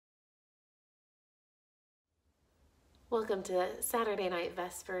Welcome to Saturday Night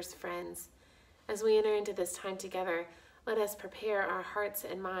Vespers, friends. As we enter into this time together, let us prepare our hearts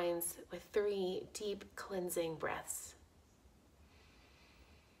and minds with 3 deep cleansing breaths.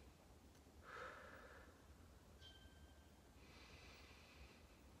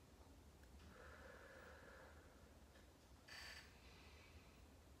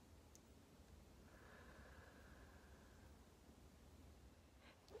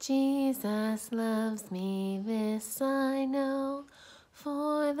 Jesus loves me, this I know,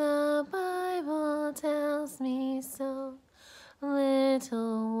 for the Bible tells me so.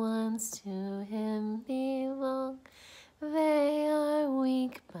 Little ones to him belong. They are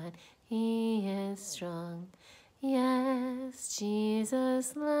weak, but he is strong. Yes,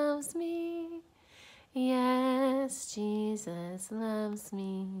 Jesus loves me. Yes, Jesus loves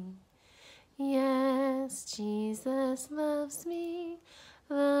me. Yes, Jesus loves me.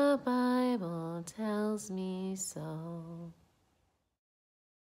 The Bible tells me so.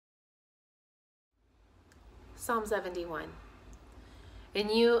 Psalm 71. In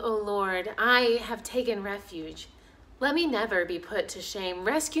you, O Lord, I have taken refuge. Let me never be put to shame.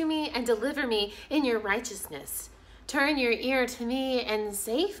 Rescue me and deliver me in your righteousness. Turn your ear to me and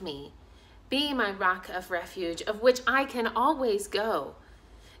save me. Be my rock of refuge, of which I can always go.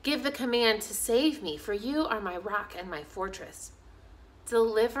 Give the command to save me, for you are my rock and my fortress.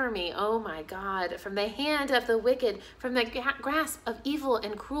 Deliver me, O my God, from the hand of the wicked, from the grasp of evil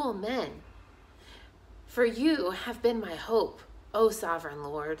and cruel men. For you have been my hope, O sovereign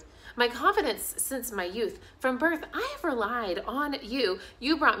Lord, my confidence since my youth. From birth I have relied on you.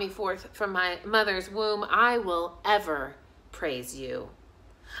 You brought me forth from my mother's womb. I will ever praise you.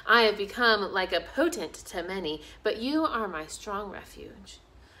 I have become like a potent to many, but you are my strong refuge.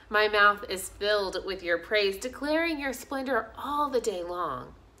 My mouth is filled with your praise, declaring your splendor all the day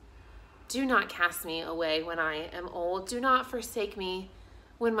long. Do not cast me away when I am old. Do not forsake me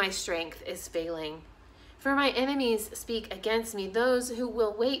when my strength is failing. For my enemies speak against me. Those who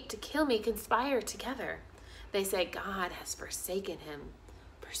will wait to kill me conspire together. They say, God has forsaken him.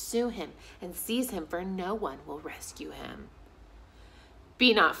 Pursue him and seize him, for no one will rescue him.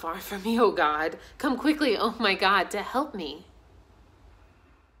 Be not far from me, O God. Come quickly, O my God, to help me.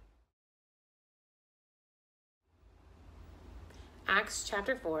 Acts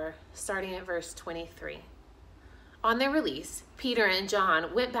chapter 4, starting at verse 23. On their release, Peter and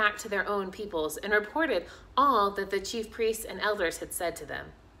John went back to their own peoples and reported all that the chief priests and elders had said to them.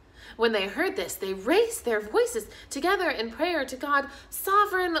 When they heard this, they raised their voices together in prayer to God.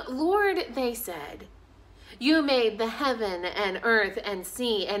 Sovereign Lord, they said, you made the heaven and earth and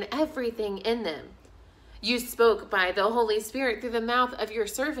sea and everything in them. You spoke by the Holy Spirit through the mouth of your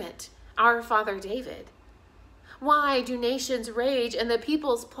servant, our father David. Why do nations rage and the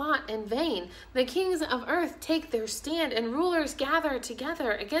peoples plot in vain? The kings of earth take their stand and rulers gather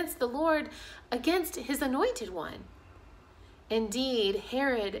together against the Lord, against his anointed one. Indeed,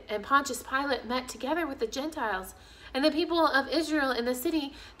 Herod and Pontius Pilate met together with the Gentiles and the people of Israel in the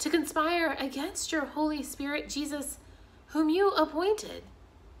city to conspire against your Holy Spirit, Jesus, whom you appointed.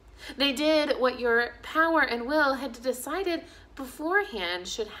 They did what your power and will had decided beforehand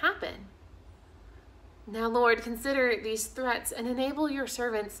should happen. Now, Lord, consider these threats and enable your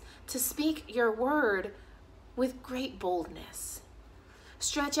servants to speak your word with great boldness.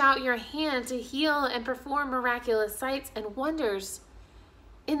 Stretch out your hand to heal and perform miraculous signs and wonders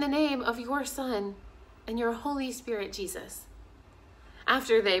in the name of your Son and your Holy Spirit, Jesus.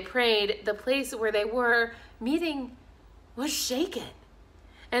 After they prayed, the place where they were meeting was shaken,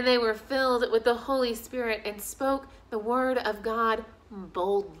 and they were filled with the Holy Spirit and spoke the word of God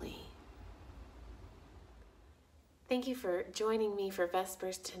boldly. Thank you for joining me for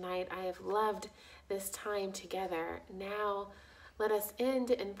Vespers tonight. I have loved this time together. Now, let us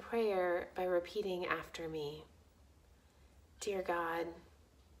end in prayer by repeating after me. Dear God,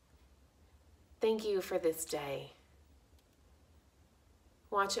 thank you for this day.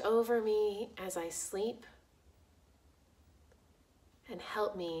 Watch over me as I sleep and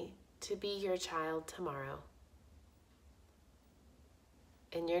help me to be your child tomorrow.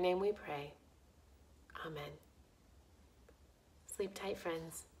 In your name we pray. Amen. Sleep tight,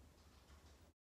 friends.